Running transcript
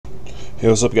Hey,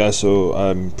 what's up, guys? So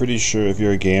I'm pretty sure if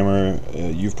you're a gamer,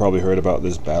 you've probably heard about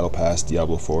this Battle Pass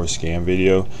Diablo 4 scam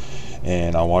video,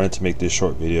 and I wanted to make this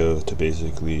short video to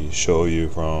basically show you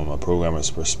from a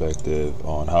programmer's perspective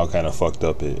on how kind of fucked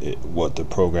up what the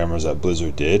programmers at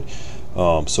Blizzard did.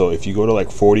 So if you go to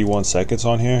like 41 seconds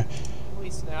on here,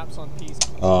 snaps on PC.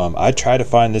 I tried to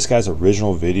find this guy's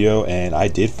original video, and I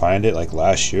did find it like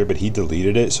last year, but he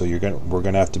deleted it. So we're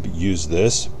gonna have to use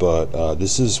this. But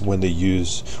this is when they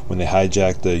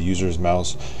hijack the user's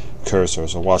mouse cursor.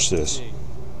 So watch this.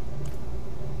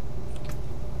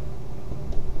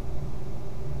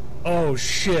 Oh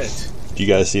shit! Do you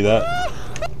guys see that?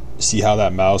 See how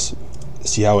that mouse?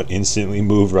 See how it instantly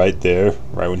moved right there,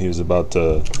 right when he was about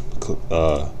to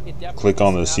click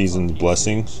on the season's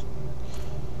blessings.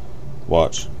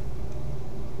 Watch.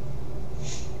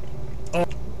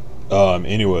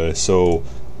 Anyway, so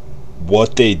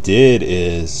what they did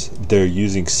is they're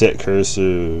using set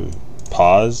cursor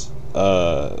pause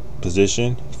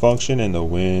position function in the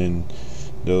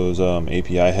Windows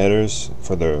API headers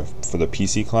for the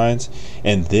PC clients,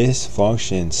 and this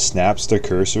function snaps the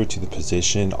cursor to the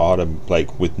position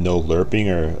like with no lerping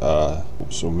or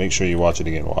so make sure you watch it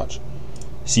again. Watch.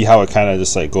 See how it kind of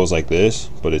just like goes like this,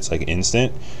 but it's like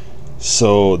instant.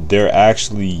 So they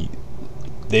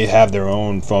have their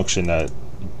own function that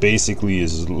basically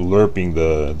is lerping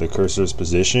the cursor's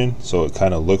position, so it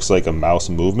kind of looks like a mouse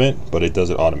movement, but it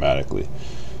does it automatically.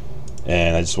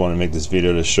 And I just want to make this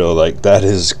video to show like that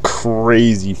is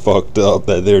crazy fucked up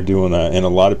that they're doing that. And a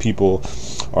lot of people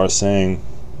are saying,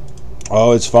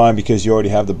 oh, it's fine because you already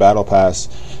have the battle pass,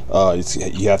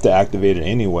 you have to activate it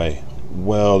anyway.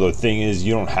 Well, the thing is,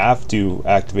 you don't have to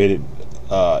activate it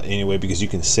anyway, because you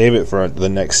can save it for the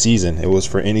next season. It was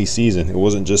for any season, it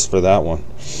wasn't just for that one.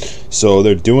 So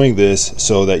they're doing this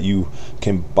so that you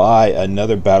can buy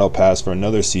another battle pass for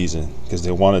another season, because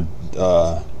they want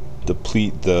to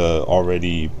deplete the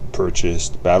already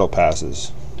purchased battle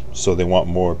passes, so they want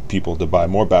more people to buy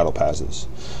more battle passes.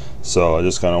 So I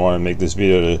just kind of want to make this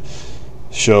video to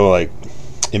show, like,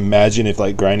 imagine if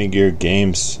like Grinding Gear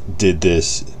Games did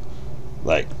this,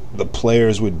 like the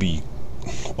players would be,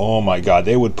 oh my god,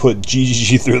 they would put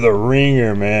GGG through the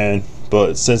ringer, man.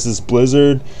 But since it's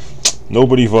Blizzard,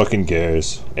 nobody fucking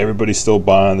cares. Everybody's still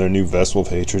buying their new Vessel of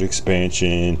Hatred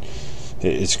expansion.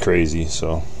 It's crazy.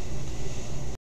 So